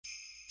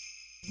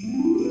Thank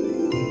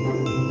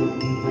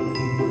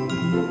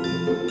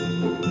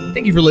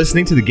you for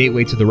listening to the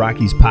Gateway to the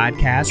Rockies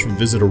podcast from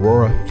Visit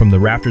Aurora from the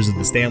rafters of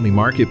the Stanley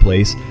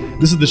Marketplace.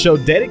 This is the show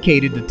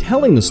dedicated to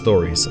telling the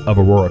stories of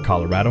Aurora,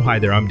 Colorado. Hi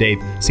there, I'm Dave,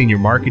 Senior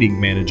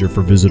Marketing Manager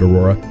for Visit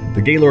Aurora.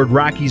 The Gaylord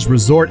Rockies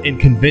Resort and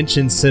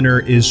Convention Center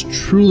is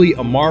truly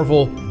a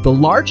marvel, the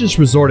largest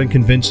resort and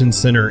convention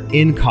center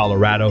in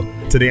Colorado.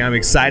 Today, I'm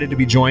excited to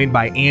be joined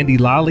by Andi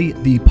Lawley,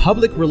 the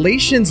Public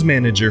Relations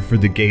Manager for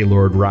the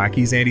Gaylord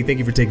Rockies. Andi, thank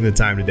you for taking the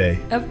time today.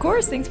 Of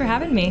course, thanks for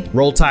having me.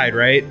 Roll Tide,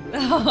 right?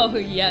 Oh,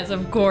 yes,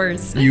 of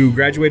course. You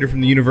graduated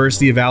from the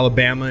University of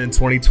Alabama in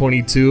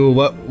 2022.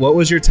 What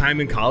was your time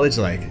in college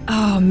like?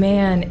 Oh,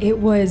 man, it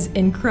was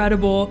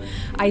incredible.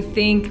 I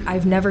think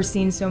I've never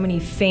seen so many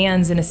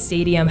fans in a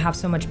stadium have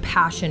so much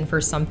passion for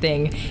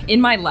something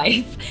in my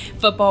life.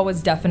 Football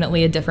was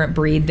definitely a different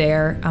breed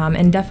there,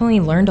 and definitely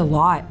learned a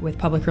lot with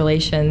public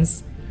relations.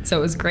 So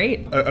it was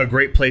great. A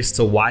great place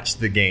to watch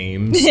the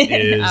games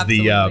is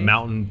the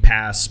Mountain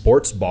Pass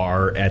Sports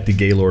Bar at the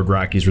Gaylord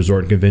Rockies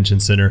Resort and Convention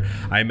Center.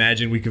 I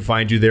imagine we could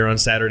find you there on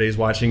Saturdays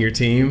watching your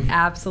team.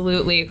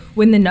 Absolutely.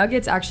 When the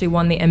Nuggets actually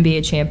won the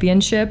NBA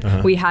championship,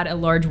 we had a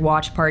large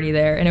watch party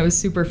there, and it was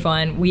super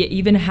fun. We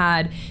even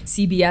had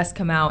CBS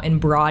come out and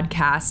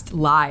broadcast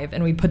live,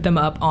 and we put them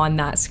up on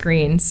that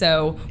screen.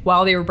 So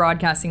while they were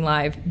broadcasting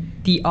live,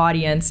 the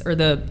audience, or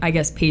the, I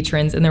guess,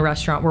 patrons in the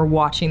restaurant were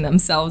watching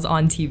themselves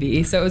on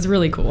TV. So it was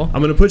really cool.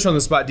 I'm going to put you on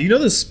the spot. Do you know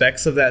the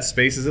specs of that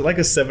space? Is it like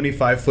a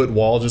 75-foot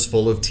wall just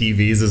full of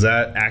TVs? Is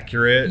that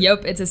accurate?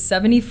 Yep. It's a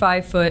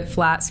 75-foot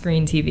flat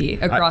screen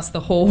TV across the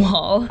whole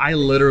wall. I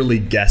literally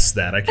guessed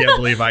that. I can't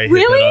believe I hit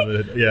Really?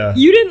 that on the... Yeah.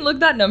 You didn't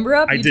look that number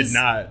up? I did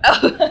not.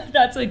 Oh,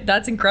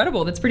 that's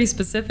incredible. That's pretty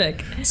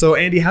specific. So,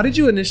 Andi, how did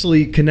you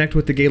initially connect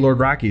with the Gaylord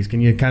Rockies?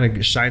 Can you kind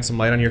of shine some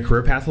light on your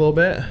career path a little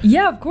bit?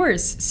 Yeah, of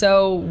course.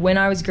 So when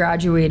I was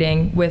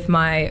graduating with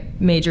my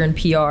major in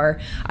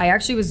PR, I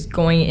actually was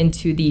going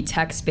into the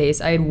tech space.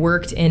 I had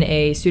worked in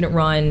a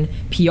student-run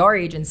PR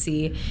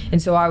agency,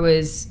 and so I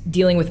was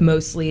dealing with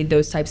mostly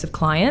those types of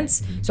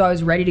clients. So I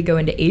was ready to go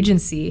into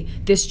agency.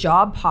 This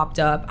job popped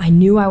up. I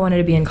knew I wanted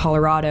to be in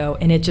Colorado,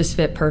 and it just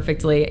fit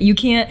perfectly.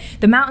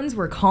 The mountains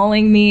were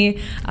calling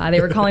me.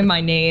 They were calling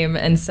my name,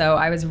 and so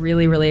I was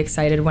really, really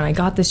excited when I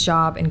got this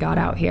job and got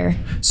out here.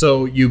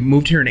 So you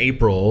moved here in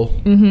April.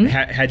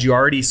 Had you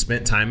already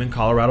spent time in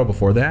Colorado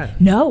before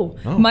that? No.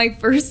 Oh. My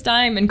first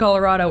time in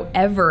Colorado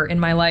ever in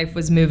my life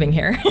was moving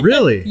here.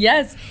 Really?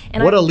 Yes.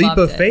 And what I a leap of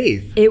loved it.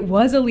 faith. It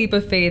was a leap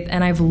of faith,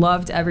 and I've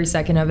loved every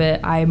second of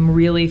it. I'm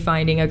really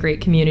finding a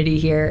great community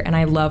here, and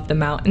I love the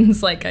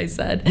mountains, like I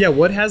said. Yeah,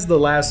 what has the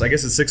last, I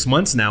guess it's 6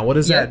 months now, what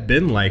has that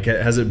been like?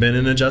 Has it been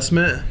an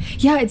adjustment?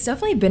 Yeah, it's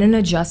definitely been an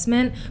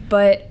adjustment,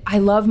 but I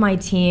love my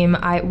team.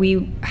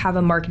 We have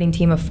a marketing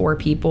team of 4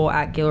 people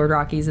at Gaylord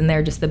Rockies, and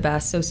they're just the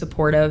best, so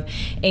supportive.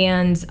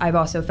 And I've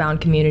also found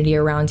community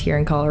around here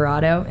in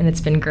Colorado, and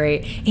it's been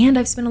great. And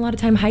I've spent a lot of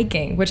time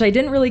hiking, which I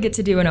didn't really get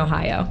to do in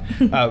Ohio.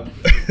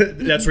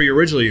 That's where you're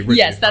originally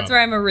Yes, that's from.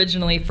 where I'm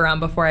originally from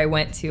before I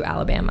went to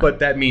Alabama. But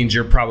that means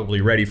you're probably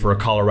ready for a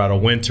Colorado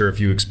winter if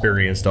you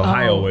experienced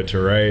Ohio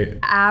winter, right?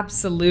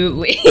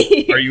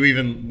 Absolutely. Are you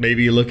even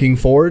maybe looking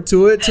forward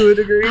to it to a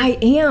degree? I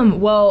am.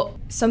 Well,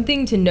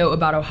 something to note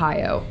about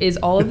Ohio is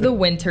all of the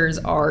winters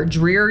are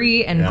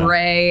dreary and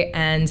gray,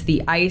 and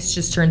the ice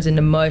just turns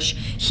into mush.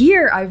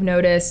 Here, I've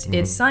noticed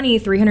it's sunny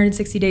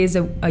 360 days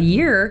a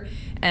year,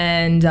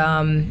 and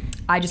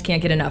I just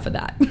can't get enough of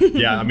that.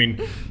 Yeah, I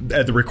mean,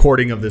 at the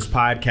recording of this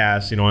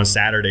podcast, on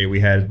Saturday we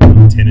had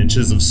 10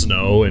 inches of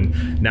snow,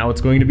 and now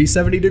it's going to be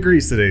 70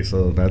 degrees today,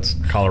 so that's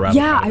Colorado.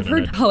 Yeah, I've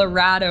heard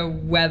Colorado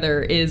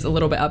weather is a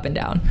little bit up and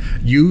down.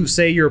 You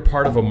say you're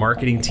part of a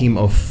marketing team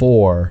of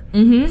 4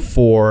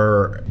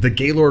 for the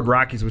Gaylord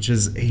Rockies, which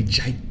is a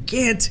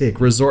gigantic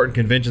resort and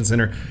convention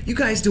center. You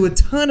guys do a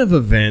ton of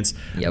events.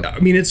 Yep. I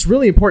mean, it's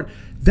really important.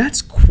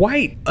 That's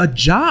quite a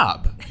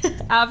job.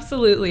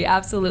 Absolutely,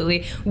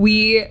 absolutely.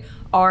 We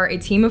are a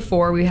team of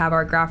 4. We have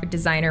our graphic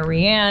designer,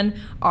 Rianne,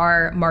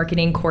 our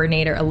marketing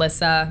coordinator,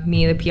 Alyssa,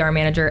 me, the PR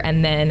manager,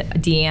 and then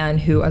Deanne,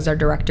 who is our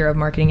director of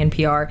marketing and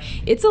PR.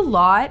 It's a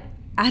lot.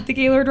 At the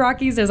Gaylord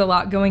Rockies, there's a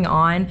lot going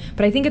on,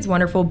 but I think it's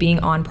wonderful being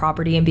on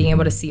property and being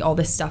able to see all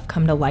this stuff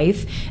come to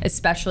life,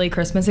 especially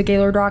Christmas at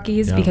Gaylord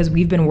Rockies, because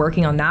we've been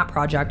working on that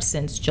project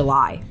since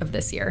July of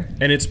this year.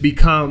 And it's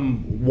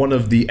become one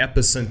of the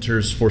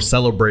epicenters for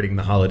celebrating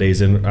the holidays,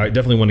 and I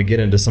definitely want to get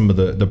into some of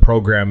the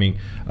programming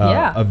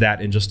of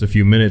that in just a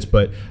few minutes,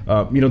 but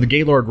the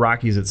Gaylord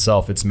Rockies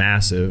itself, it's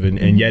massive,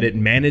 and yet it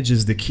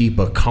manages to keep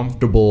a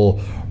comfortable,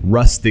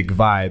 rustic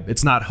vibe.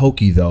 It's not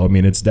hokey, though. I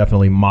mean, it's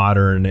definitely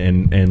modern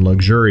and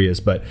luxurious,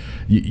 but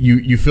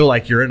you feel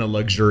like you're in a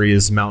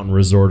luxurious mountain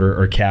resort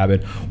or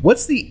cabin.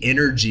 What's the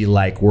energy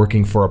like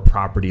working for a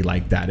property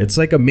like that? It's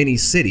like a mini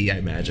city, I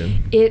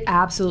imagine. It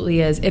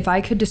absolutely is. If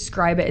I could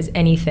describe it as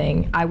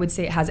anything, I would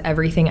say it has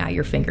everything at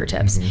your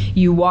fingertips.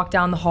 You walk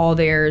down the hall,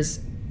 there's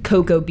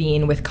cocoa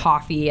bean with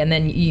coffee, and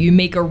then you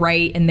make a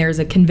right and there's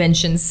a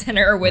convention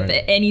center with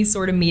any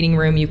sort of meeting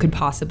room you could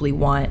possibly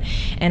want.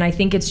 And I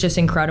think it's just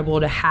incredible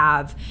to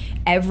have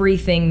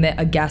everything that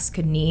a guest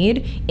could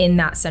need in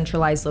that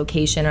centralized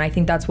location. And I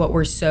think that's what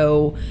we're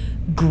so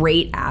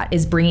great at,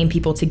 is bringing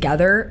people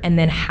together and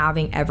then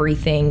having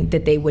everything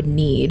that they would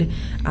need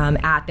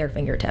at their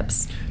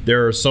fingertips.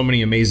 There are so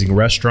many amazing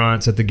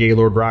restaurants at the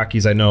Gaylord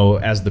Rockies. I know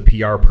as the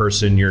PR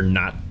person, you're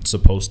not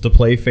supposed to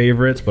play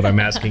favorites, but I'm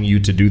asking you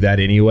to do that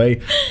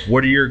anyway.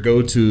 What are your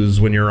go-tos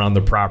when you're on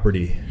the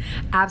property?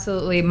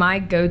 Absolutely. My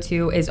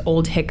go-to is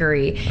Old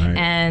Hickory. Right.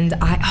 And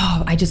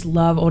I just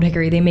love Old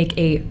Hickory. They make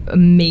a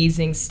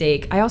amazing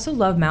steak. I also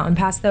love Mountain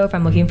Pass, though, if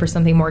I'm looking for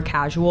something more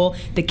casual.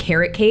 The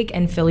carrot cake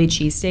and Philly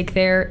cheesesteak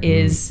there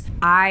is,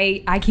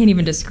 I can't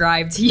even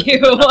describe to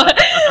you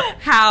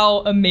how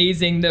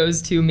amazing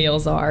those two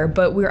meals are.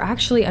 But we're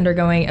actually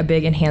undergoing a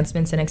big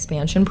enhancements and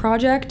expansion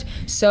project.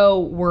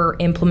 So we're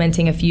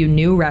implementing a few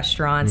new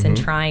restaurants and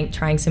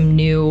trying some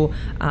new,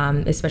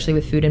 especially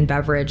with food and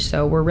beverage.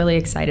 So we're really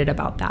excited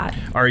about that.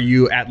 Are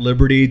you at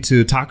liberty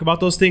to talk about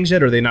those things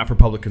yet, or are they not for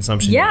public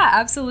consumption yet? Yeah,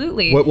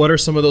 absolutely. What are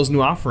some of those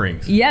new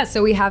offerings? Yeah,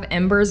 so we have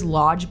Ember's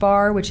Lodge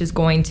Bar, which is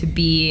going to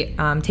be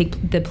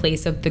take the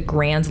place of the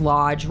Grand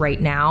Lodge right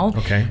now.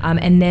 Okay.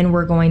 And then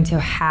we're going to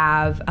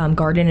have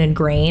Garden and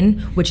Grain,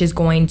 which is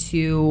going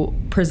to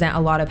present a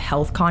lot of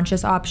health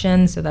conscious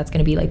options. So that's going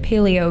to be like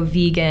paleo,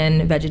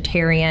 vegan,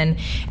 vegetarian.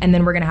 And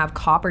then we're going to have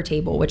Copper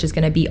Table, which is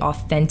going to be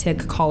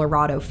authentic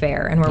Colorado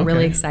fare. And we're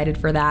really excited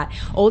for that.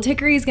 Old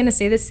Hickory is going to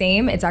stay the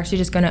same. It's actually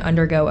just going to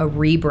undergo a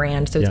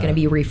rebrand. So it's going to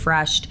be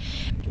refreshed.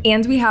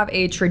 And we have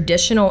a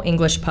traditional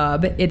English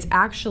pub. It's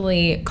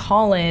actually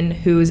Colin,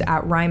 who's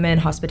at Ryman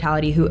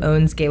Hospitality, who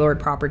owns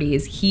Gaylord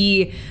Properties.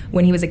 He,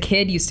 when he was a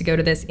kid, used to go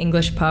to this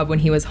English pub when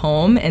he was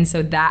home. And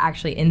so that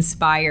actually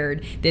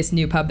inspired this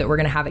new pub that we're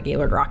going to have at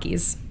Gaylord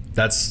Rockies.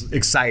 That's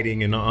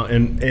exciting,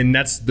 and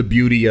that's the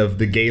beauty of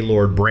the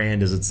Gaylord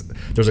brand, is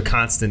there's a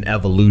constant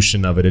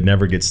evolution of it. It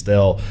never gets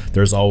stale.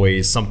 There's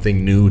always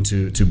something new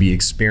to be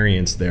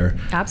experienced there.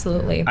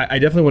 Absolutely. I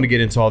definitely want to get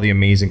into all the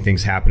amazing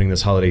things happening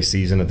this holiday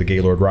season at the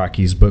Gaylord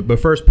Rockies. But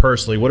first,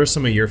 personally, what are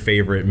some of your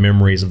favorite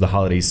memories of the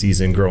holiday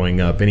season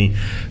growing up? Any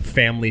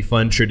family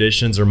fun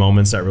traditions or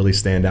moments that really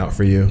stand out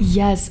for you?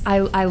 Yes,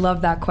 I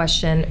love that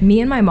question.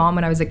 Me and my mom,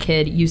 when I was a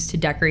kid, used to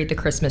decorate the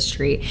Christmas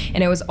tree,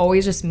 and it was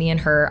always just me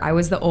and her. I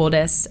was the oldest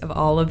of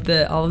all of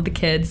the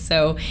kids,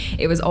 so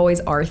it was always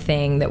our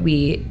thing that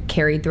we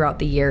carried throughout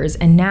the years.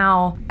 And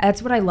now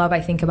that's what I love,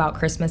 I think, about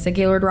Christmas at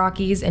Gaylord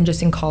Rockies and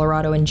just in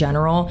Colorado in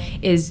general,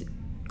 is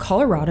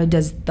Colorado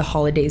does the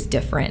holidays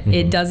different.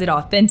 It does it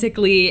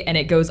authentically and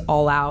it goes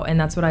all out. And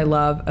that's what I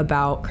love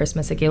about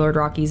Christmas at Gaylord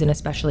Rockies, and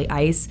especially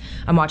ice.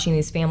 I'm watching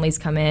these families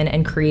come in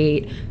and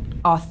create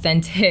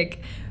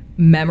authentic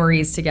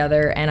memories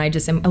together, and I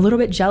just am a little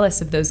bit jealous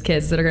of those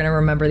kids that are going to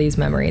remember these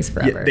memories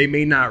forever. Yeah, they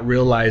may not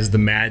realize the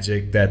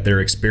magic that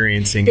they're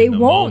experiencing in the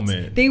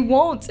moment. They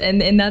won't,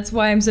 and that's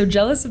why I'm so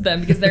jealous of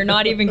them, because they're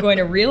not even going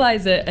to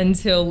realize it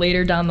until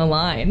later down the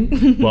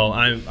line. Well,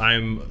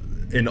 I'm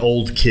an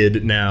old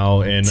kid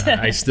now, and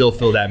I still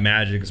feel that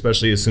magic,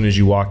 especially as soon as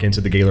you walk into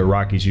the Gaylord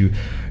Rockies.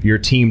 Your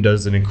team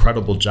does an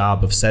incredible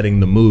job of setting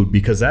the mood,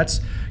 because that's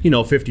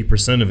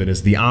 50% of it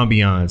is the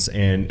ambiance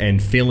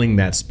and feeling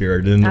that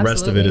spirit, and the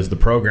rest of it is the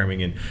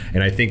programming,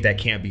 and I think that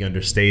can't be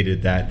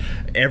understated, that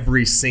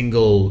every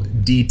single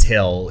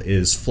detail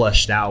is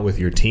fleshed out with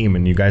your team,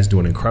 and you guys do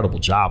an incredible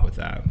job with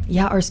that.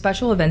 Yeah, our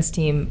special events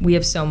team, we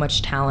have so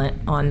much talent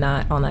on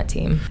that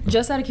team.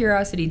 Just out of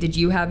curiosity, did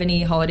you have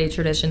any holiday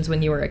traditions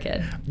when you were a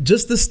kid?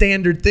 Just the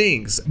standard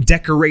things: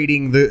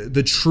 decorating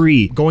the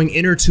tree, going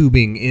inner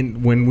tubing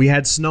in when we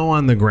had snow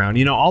on the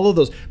ground, all of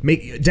those,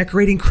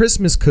 decorating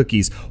Christmas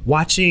cookies,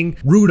 watching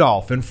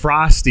Rudolph and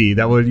Frosty.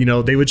 That would,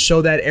 they would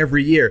show that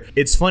every year.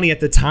 It's funny, at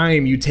the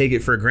time you take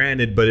it for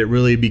granted, but it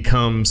really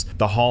becomes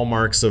the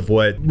hallmarks of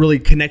what really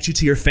connects you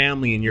to your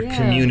family and your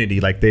community,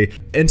 like the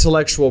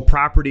intellectual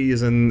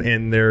properties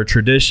and their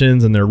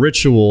traditions and their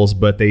rituals,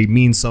 but they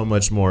mean so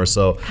much more.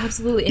 So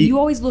absolutely. And you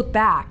always look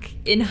back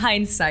in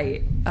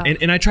hindsight.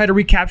 And I try to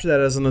recapture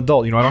that as an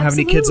adult. I don't have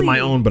any kids of my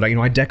own, but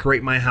I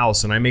decorate my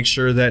house, and I make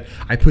sure that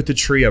I put the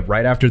tree up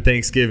right after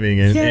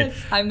Thanksgiving. And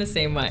I'm the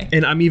same way.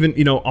 And I'm even,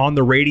 on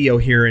the radio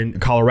here in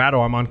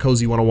Colorado, I'm on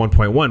Cozy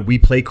 101.1. We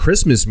play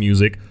Christmas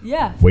music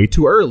way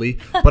too early,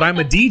 but I'm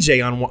a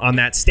DJ on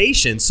that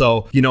station.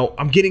 So,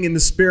 I'm getting in the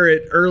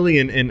spirit early,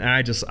 and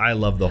I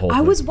love the whole thing.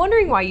 I was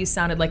wondering why you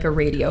sounded like a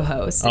radio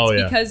host.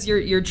 It's because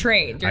you're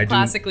trained. You're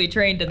classically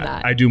trained in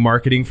that. I do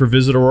marketing for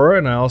Visit Aurora,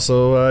 and I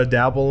also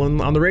dabble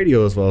on the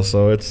radio as well.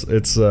 So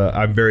it's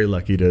I'm very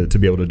lucky to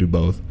be able to do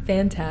both.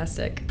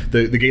 Fantastic.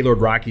 The Gaylord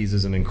Rockies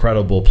is an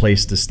incredible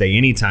place to stay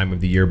any time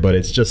of the year, but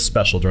it's just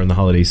special during the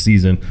holiday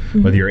season.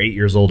 Whether you're 8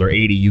 years old or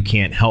 80, you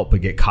can't help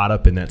but get caught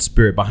up in that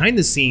spirit. Behind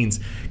the scenes,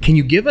 can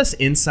you give us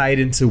insight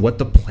into what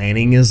the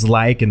planning is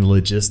like and the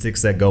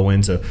logistics that go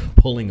into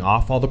pulling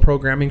off all the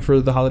programming for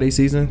the holiday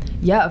season?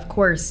 Yeah, of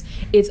course.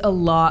 It's a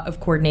lot of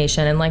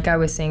coordination. And like I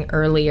was saying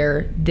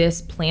earlier,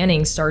 this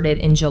planning started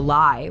in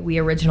July. We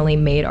originally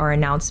made our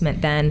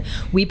announcement then.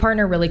 We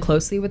partner really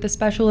closely with the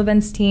special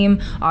events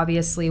team.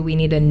 Obviously, we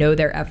need to know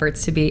their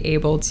efforts to be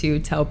able to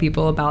tell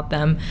people about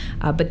them.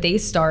 But they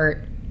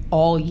start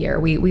all year.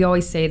 We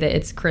always say that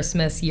it's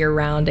Christmas year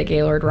round at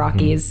Gaylord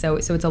Rockies. So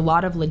it's a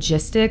lot of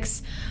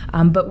logistics,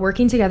 but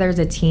working together as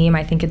a team,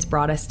 I think it's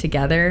brought us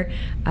together.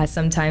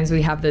 Sometimes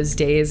we have those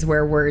days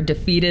where we're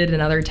defeated,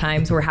 and other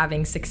times we're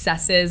having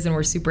successes, and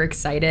we're super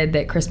excited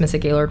that Christmas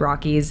at Gaylord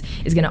Rockies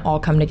is going to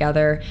all come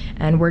together.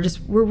 And we're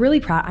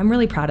really proud. I'm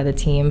really proud of the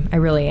team. I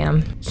really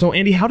am. So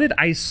Andi, how did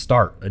ICE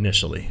start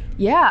initially?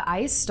 Yeah,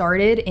 ICE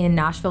started in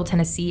Nashville,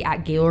 Tennessee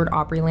at Gaylord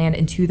Opryland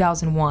in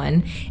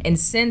 2001. And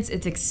since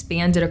it's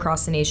expanded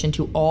across the nation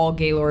to all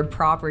Gaylord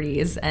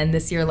properties. And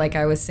this year, like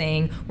I was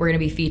saying, we're going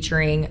to be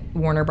featuring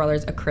Warner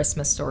Brothers' A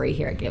Christmas Story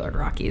here at Gaylord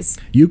Rockies.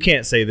 You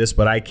can't say this,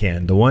 but I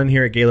can. The one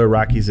here at Gaylord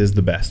Rockies is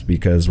the best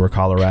because we're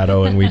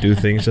Colorado and we do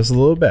things just a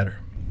little better.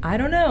 I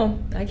don't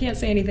know. I can't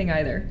say anything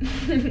either.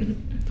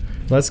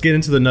 Let's get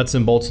into the nuts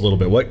and bolts a little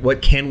bit.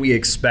 What can we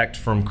expect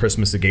from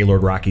Christmas at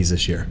Gaylord Rockies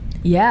this year?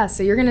 Yeah,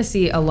 so you're going to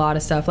see a lot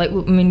of stuff.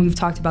 We've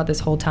talked about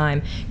this whole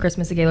time.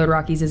 Christmas at Gaylord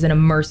Rockies is an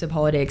immersive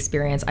holiday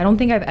experience. I don't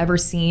think I've ever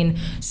seen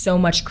so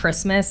much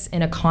Christmas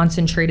in a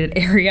concentrated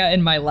area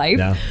in my life.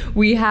 Yeah.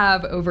 We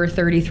have over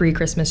 33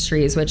 Christmas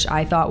trees, which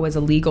I thought was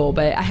illegal,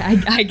 but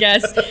I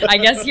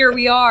guess here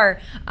we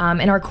are.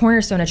 And our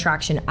cornerstone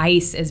attraction,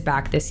 ICE, is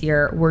back this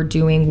year. We're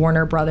doing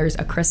Warner Brothers'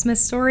 A Christmas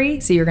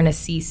Story. So you're going to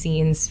see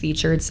scenes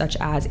featured such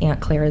as Aunt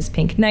Clara's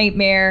Pink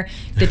Nightmare,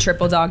 the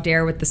Triple Dog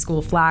Dare with the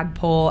school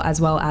flagpole, as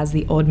well as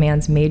the Old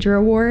Man's Major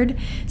Award.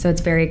 So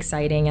it's very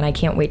exciting, and I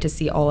can't wait to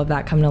see all of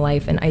that come to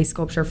life in ice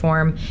sculpture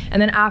form. And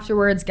then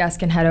afterwards, guests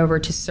can head over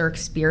to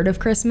Cirque's Spirit of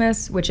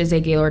Christmas, which is a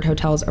Gaylord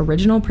Hotels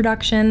original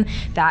production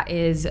that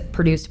is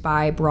produced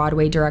by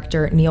Broadway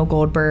director Neil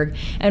Goldberg.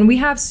 And we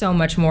have so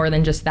much more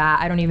than just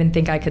that. I don't even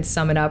think I could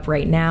sum it up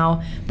right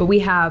now, but we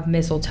have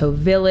Mistletoe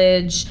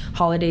Village,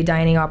 holiday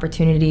dining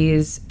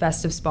opportunities,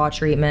 festive spa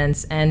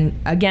treatments, and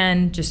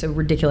again, just a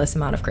ridiculous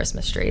amount of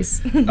Christmas trees.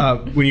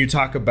 When you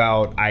talk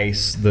about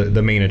ICE,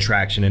 the main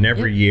attraction, and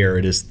every year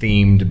it is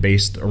themed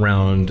based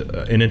around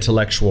an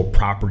intellectual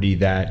property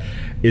that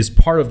is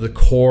part of the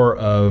core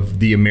of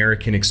the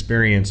American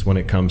experience when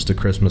it comes to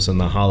Christmas and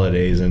the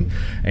holidays. And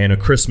A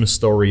Christmas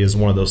Story is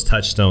one of those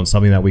touchstones,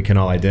 something that we can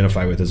all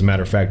identify with. As a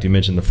matter of fact, you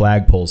mentioned the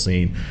flagpole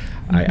scene.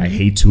 I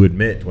hate to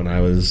admit, when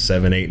I was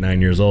 7, 8,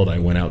 9 years old, I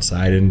went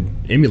outside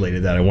and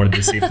emulated that. I wanted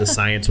to see if the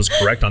science was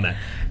correct on that.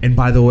 And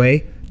by the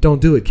way,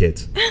 don't do it,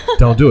 kids.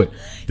 Don't do it.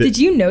 Did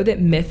you know that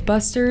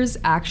Mythbusters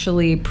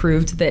actually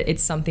proved that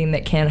it's something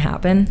that can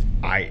happen?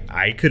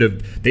 I could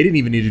have. They didn't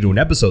even need to do an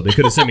episode. They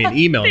could have sent me an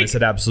email and I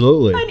said,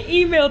 absolutely. An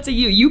email to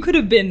you. You could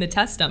have been the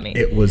test dummy.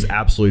 It was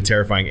absolutely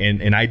terrifying.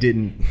 And I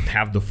didn't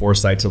have the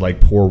foresight to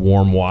pour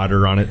warm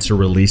water on it to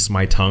release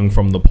my tongue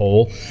from the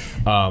pole.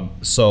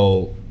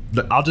 So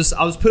I'll just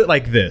put it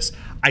like this.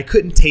 I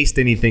couldn't taste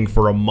anything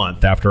for a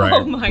month after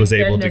I was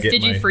able to get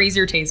Did you freeze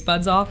your taste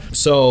buds off?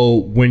 So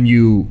when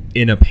you,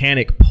 in a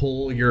panic,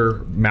 pull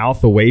your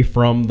mouth away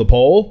from the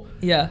pole,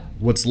 yeah,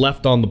 what's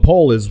left on the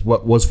pole is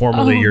what was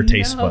formerly your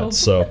taste buds.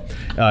 So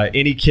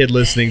any kid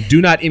listening,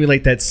 do not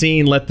emulate that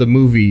scene. Let the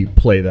movie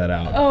play that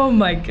out. Oh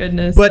my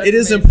goodness. But it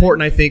is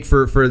important, I think,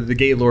 for the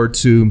Gaylord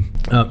to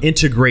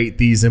integrate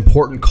these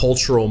important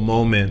cultural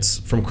moments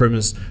from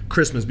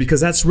Christmas, because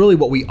that's really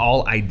what we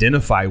all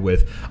identify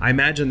with. I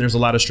imagine there's a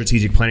lot of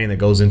strategic planning that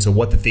goes into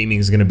what the theming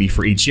is going to be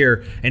for each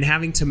year, and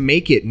having to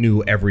make it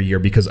new every year,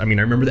 because I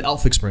remember the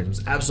Elf experience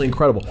was absolutely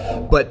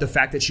incredible, but the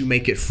fact that you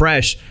make it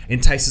fresh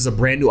entices a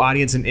brand new audience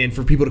and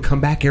for people to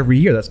come back every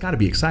year, that's got to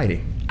be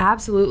exciting.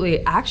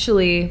 Absolutely.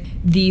 Actually,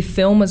 the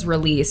film was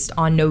released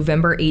on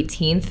November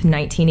 18th,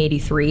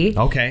 1983.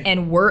 Okay.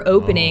 And we're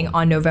opening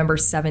on November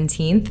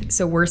 17th.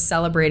 So we're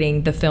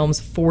celebrating the film's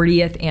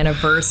 40th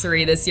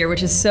anniversary this year,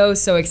 which is so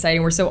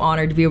exciting. We're so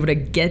honored to be able to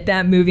get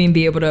that movie and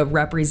be able to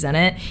represent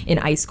it in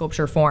ice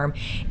sculpture form.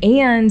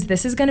 And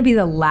this is going to be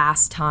the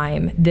last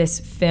time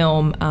this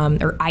film,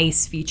 or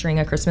ICE featuring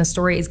A Christmas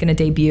Story, is going to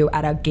debut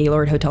at a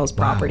Gaylord Hotels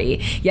property.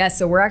 Wow. Yes,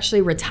 so we're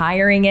actually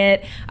retiring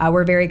it.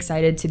 We're very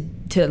excited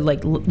to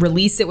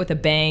release it with a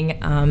bang,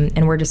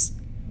 and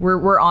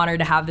we're honored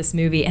to have this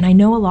movie. And I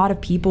know a lot of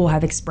people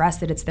have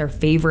expressed that it's their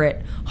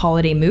favorite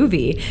holiday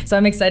movie. So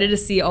I'm excited to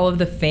see all of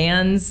the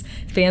fans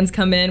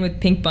come in with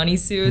pink bunny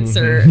suits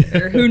or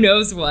who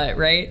knows what,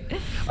 right?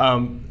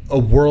 A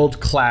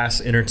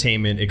world-class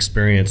entertainment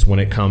experience when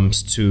it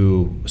comes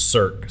to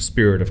Cirque,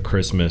 Spirit of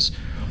Christmas.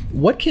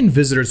 What can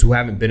visitors who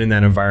haven't been in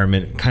that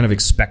environment kind of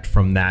expect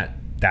from that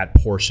that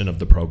portion of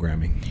the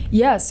programming?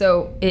 Yeah,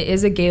 so it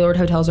is a Gaylord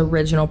Hotels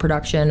original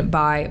production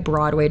by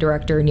Broadway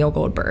director Neil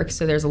Goldberg.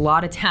 So there's a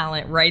lot of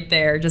talent right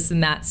there just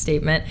in that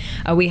statement.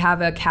 We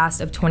have a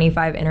cast of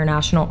 25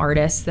 international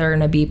artists that are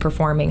going to be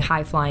performing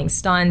high-flying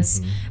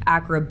stunts,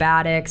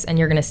 acrobatics, and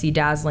you're going to see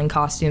dazzling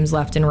costumes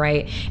left and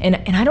right. And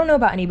I don't know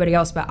about anybody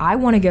else, but I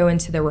want to go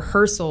into the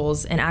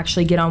rehearsals and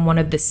actually get on one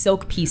of the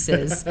silk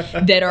pieces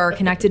that are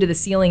connected to the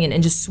ceiling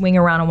and just swing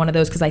around on one of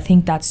those, because I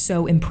think that's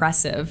so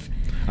impressive.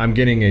 I'm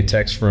getting a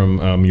text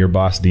from your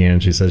boss,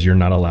 Deanne. She says you're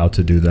not allowed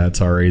to do that.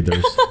 Sorry,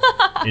 there's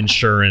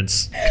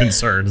insurance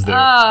concerns there.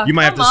 You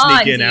might have to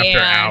sneak in Deanne. After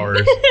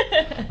hours.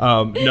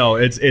 No,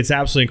 it's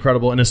absolutely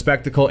incredible and a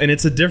spectacle. And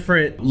it's a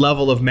different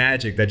level of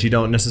magic that you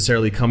don't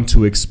necessarily come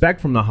to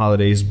expect from the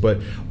holidays.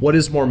 But what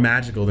is more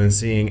magical than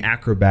seeing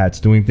acrobats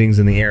doing things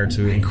in the air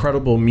to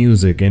incredible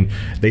music? And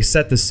they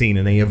set the scene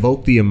and they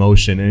evoke the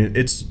emotion. And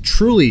it's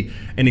truly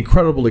an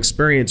incredible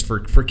experience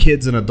for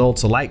kids and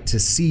adults alike to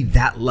see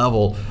that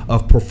level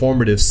of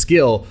performative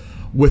skill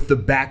with the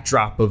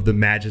backdrop of the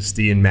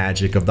majesty and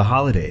magic of the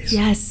holidays.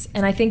 Yes,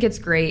 and I think it's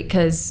great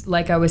because,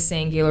 like I was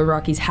saying, Gaylord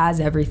Rockies has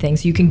everything.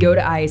 So you can go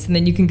to ice and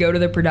then you can go to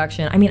the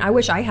production. I mean, I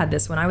wish I had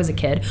this when I was a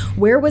kid.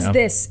 Where was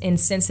this in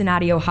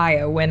Cincinnati,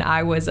 Ohio when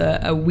I was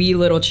a wee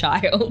little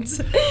child?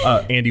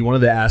 Andi, one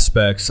of the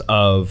aspects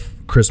of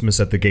Christmas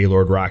at the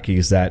Gaylord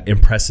Rockies that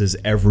impresses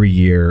every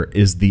year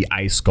is the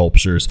ice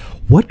sculptures.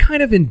 What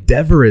kind of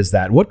endeavor is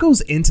that? What goes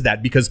into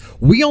that? Because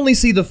we only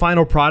see the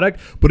final product,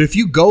 but if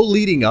you go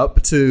leading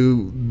up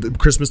to the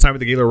Christmas time at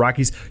the Gaylord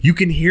Rockies, you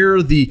can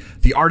hear the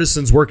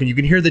artisans working, you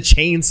can hear the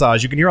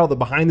chainsaws, you can hear all the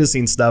behind the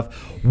scenes stuff.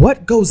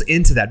 What goes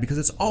into that? Because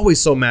it's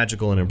always so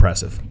magical and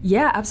impressive.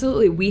 Yeah,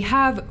 absolutely. We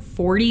have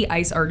 40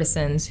 ice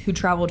artisans who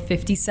traveled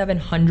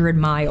 5,700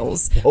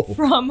 miles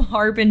from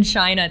Harbin,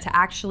 China to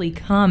actually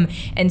come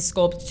and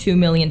sculpt 2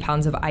 million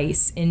pounds of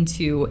ice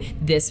into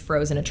this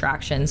frozen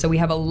attraction. So we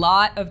have a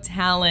lot of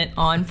talent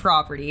on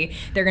property.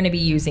 They're going to be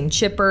using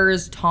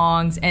chippers,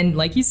 tongs, and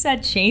like you said,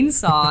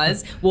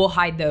 chainsaws. We'll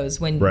hide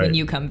those when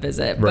you come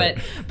visit. Right.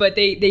 But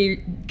they're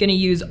going to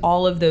use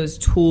all of those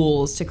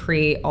tools to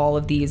create all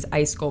of these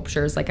ice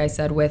sculptures. Like I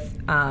said,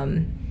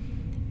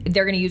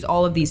 they're going to use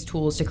all of these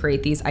tools to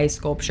create these ice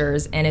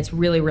sculptures, and it's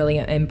really, really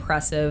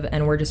impressive,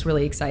 and we're just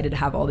really excited to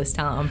have all this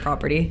talent on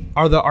property.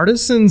 Are the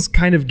artisans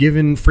kind of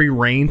given free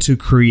reign to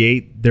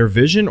create their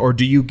vision, or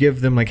do you give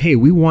them like, hey,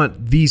 we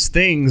want these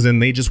things,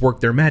 and they just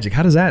work their magic?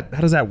 How does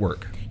that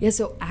work? Yeah,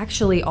 so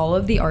actually all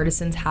of the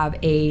artisans have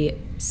a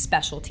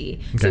specialty.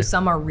 Okay. So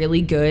some are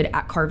really good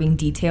at carving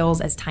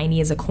details as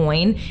tiny as a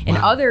coin, and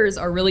others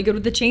are really good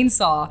with the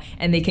chainsaw,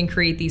 and they can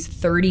create these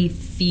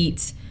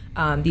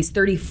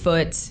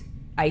 30-foot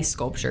ice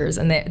sculptures,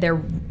 and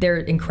they're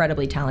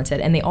incredibly talented,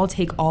 and they all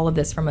take all of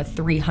this from a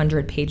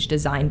 300-page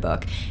design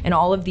book, and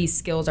all of these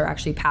skills are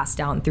actually passed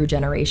down through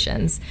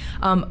generations.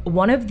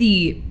 One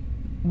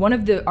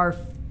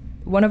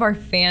of our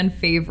fan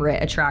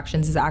favorite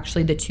attractions is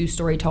actually the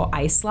 2-story tall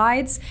ice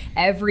slides.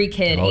 Every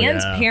kid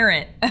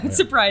parent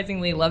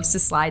surprisingly loves to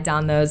slide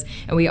down those,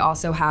 and we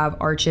also have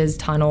arches,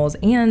 tunnels,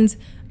 and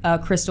a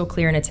crystal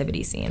clear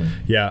nativity scene.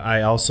 Yeah,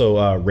 I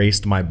also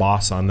raced my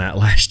boss on that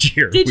last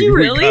year. Did you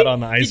really? We got on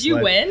the ice Did you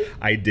slide. win?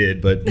 I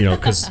did, but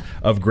because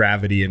of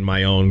gravity and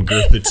my own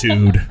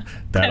girthitude,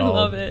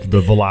 the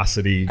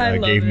velocity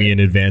gave me an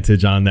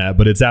advantage on that.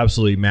 But it's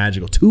absolutely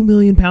magical. 2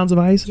 million pounds of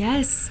ice?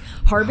 Yes.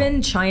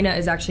 Harbin, China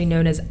is actually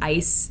known as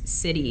Ice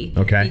City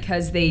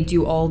because they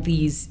do all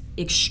these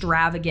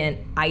extravagant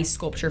ice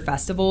sculpture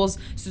festivals.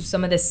 So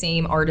some of the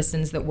same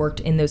artisans that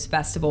worked in those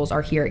festivals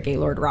are here at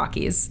Gaylord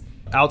Rockies.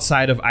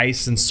 Outside of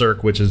ice and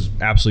cirque, which is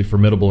absolutely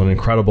formidable and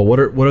incredible, what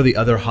are the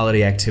other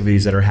holiday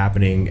activities that are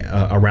happening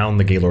around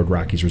the Gaylord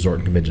Rockies Resort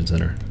and Convention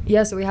Center?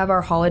 Yeah, so we have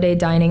our holiday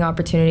dining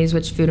opportunities,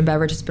 which Food and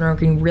Beverage has been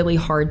working really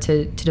hard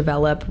to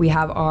develop. We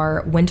have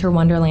our Winter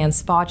Wonderland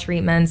spa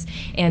treatments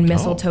and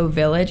Mistletoe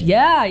Village.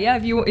 Yeah.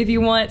 If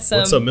you want some.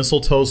 What's a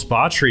mistletoe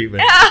spa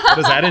treatment? What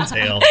does that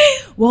entail?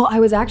 Well, I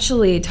was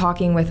actually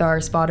talking with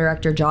our spa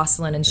director,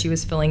 Jocelyn, and she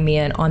was filling me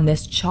in on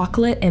this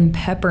chocolate and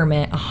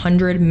peppermint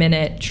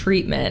 100-minute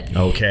treatment.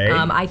 Okay.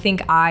 I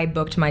think I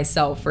booked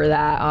myself for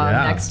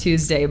that next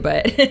Tuesday,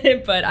 but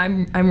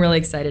I'm really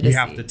excited to see. You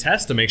have to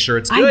test to make sure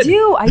it's good. I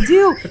do.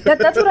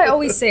 That's what I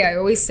always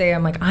say.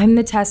 I'm like, I'm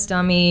the test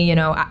dummy. You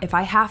know, if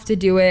I have to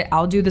do it,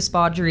 I'll do the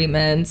spa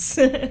treatments.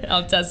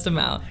 I'll test them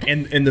out.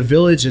 And the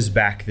village is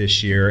back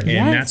this year,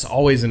 and that's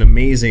always an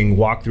amazing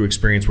walkthrough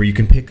experience where you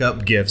can pick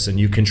up gifts and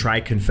you can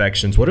try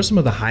confections. What are some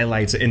of the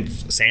highlights? And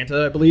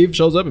Santa, I believe,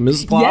 shows up, and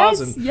Mrs.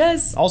 Claus, and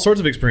all sorts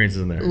of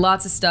experiences in there.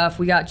 Lots of stuff.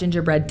 We got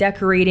gingerbread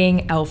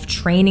decorating, elf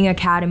training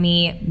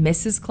academy,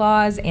 Mrs.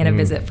 Claus, and a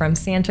visit from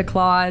Santa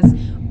Claus.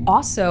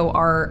 Also,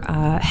 our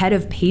head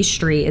of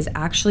pastry is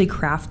actually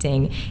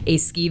crafting a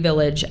ski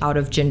village out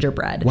of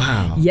gingerbread.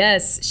 Wow.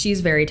 Yes,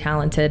 she's very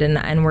talented,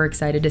 and we're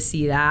excited to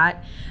see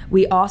that.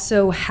 We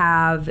also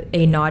have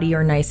a naughty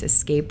or nice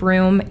escape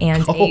room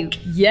and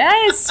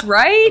yes,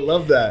 right? I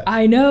love that.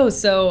 I know.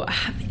 So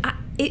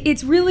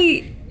it's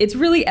really it's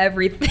really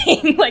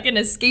everything. Like an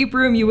escape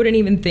room, you wouldn't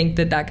even think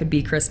that could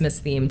be Christmas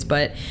themed,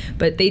 but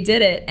they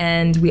did it.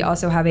 And we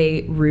also have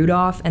a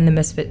Rudolph and the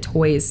Misfit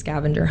Toys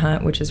scavenger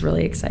hunt, which is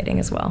really exciting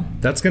as well.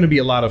 That's going to be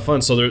a lot of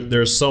fun. So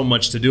there's so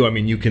much to do. I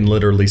mean, you can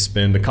literally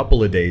spend a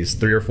couple of days,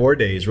 3 or 4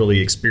 days,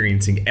 really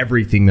experiencing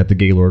everything that the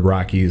Gaylord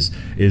Rockies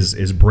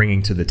is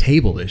bringing to the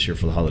table this year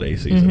for the holiday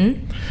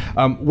season.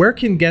 Where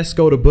can guests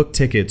go to book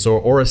tickets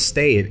or a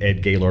stay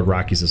at Gaylord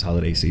Rockies this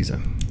holiday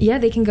season? Yeah,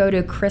 they can go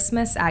to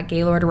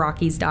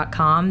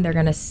Christmas@GaylordRockies.com. They're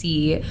going to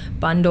see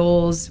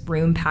bundles,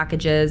 room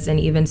packages, and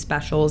even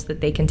specials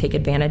that they can take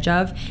advantage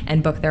of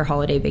and book their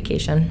holiday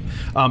vacation.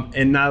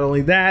 And not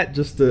only that,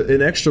 just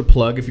an extra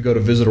plug, if you go to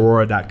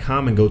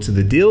visitaurora.com and go to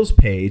the deals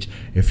page,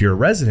 if you're a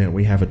resident,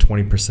 we have a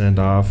 20%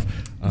 off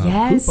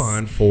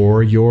coupon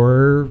for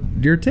your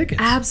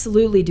tickets.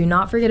 Absolutely. Do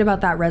not forget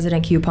about that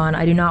resident coupon.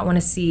 I do not want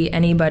to see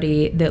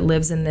anybody that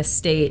lives in this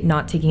state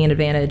not taking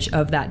advantage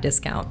of that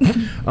discount.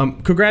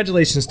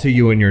 Congratulations to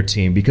you and your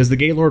team, because the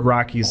Gaylord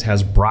Rockies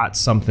has brought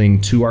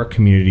something to our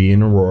community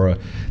in Aurora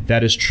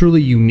that is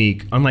truly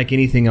unique, unlike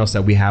anything else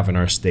that we have in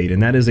our state.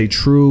 And that is a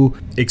true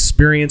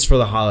experience for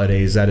the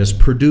holidays that is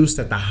produced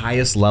at the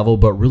highest level,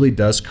 but really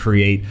does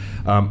create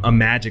a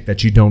magic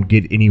that you don't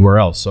get anywhere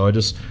else. So I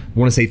just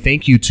want to say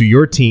thank you to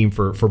your team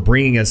for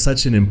bringing us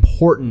such an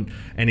important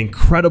and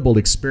incredible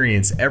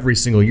experience every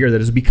single year that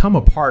has become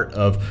a part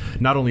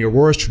of not only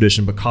Aurora's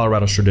tradition, but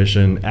Colorado's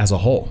tradition as a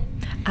whole.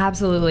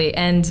 Absolutely.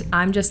 And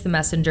I'm just the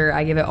messenger.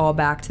 I give it all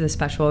back to the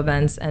special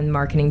events and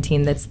marketing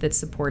team that's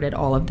supported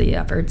all of the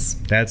efforts.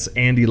 That's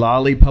Andi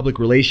Lawley, Public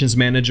Relations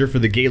Manager for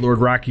the Gaylord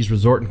Rockies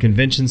Resort and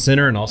Convention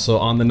Center, and also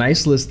on the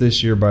nice list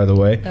this year, by the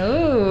way.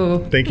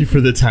 Oh. Thank you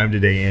for the time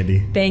today,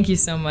 Andi. Thank you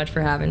so much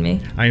for having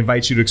me. I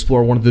invite you to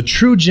explore one of the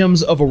true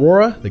gems of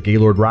Aurora, the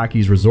Gaylord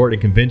Rockies Resort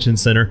and Convention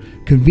Center,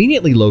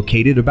 conveniently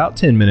located about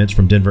 10 minutes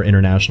from Denver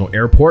International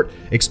Airport.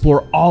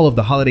 Explore all of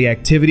the holiday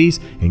activities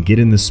and get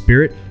in the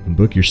spirit and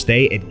book your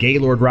stay at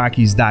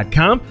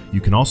GaylordRockies.com.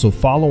 You can also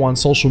follow on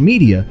social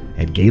media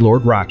at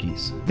Gaylord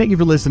Rockies. Thank you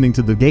for listening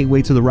to the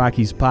Gateway to the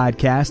Rockies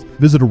podcast.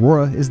 Visit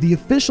Aurora is the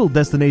official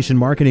destination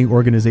marketing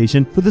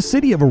organization for the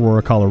city of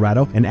Aurora,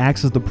 Colorado, and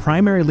acts as the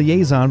primary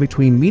liaison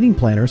between meeting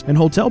planners and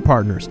hotel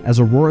partners. As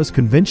Aurora's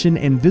Convention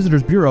and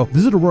Visitors Bureau,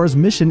 Visit Aurora's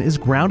mission is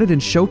grounded in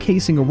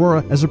showcasing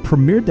Aurora as a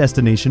premier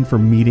destination for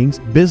meetings,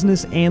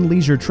 business, and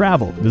leisure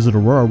travel. Visit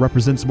Aurora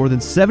represents more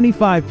than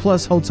 75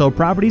 plus hotel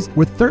properties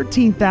with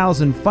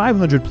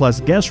 13,500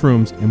 plus guest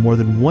rooms and more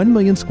than 1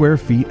 million square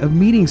feet of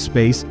meeting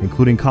space,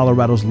 including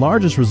Colorado's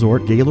largest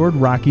resort, Gaylord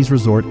Rockies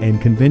Resort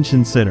and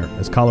Convention Center.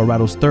 As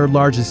Colorado's third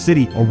largest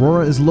city,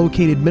 Aurora is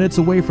located minutes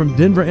away from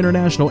Denver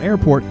International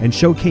Airport and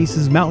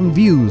showcases mountain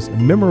views,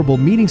 memorable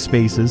meeting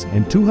spaces,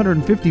 and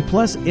 250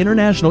 plus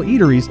international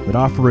eateries that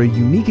offer a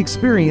unique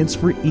experience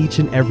for each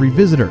and every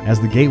visitor. As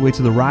the Gateway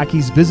to the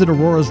Rockies, Visit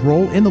Aurora's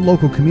role in the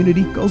local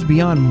community goes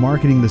beyond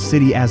marketing the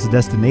city as a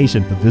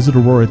destination. The Visit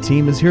Aurora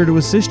team is here to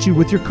assist you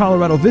with your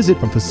Colorado visit,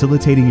 from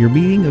facilitating your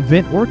meeting,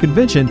 event, or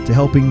convention to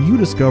helping you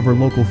discover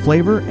local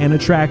flavor and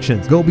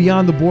attractions. Go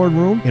beyond the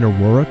boardroom in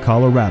Aurora,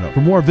 Colorado.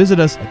 For more, visit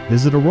us at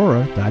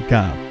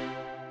visitaurora.com.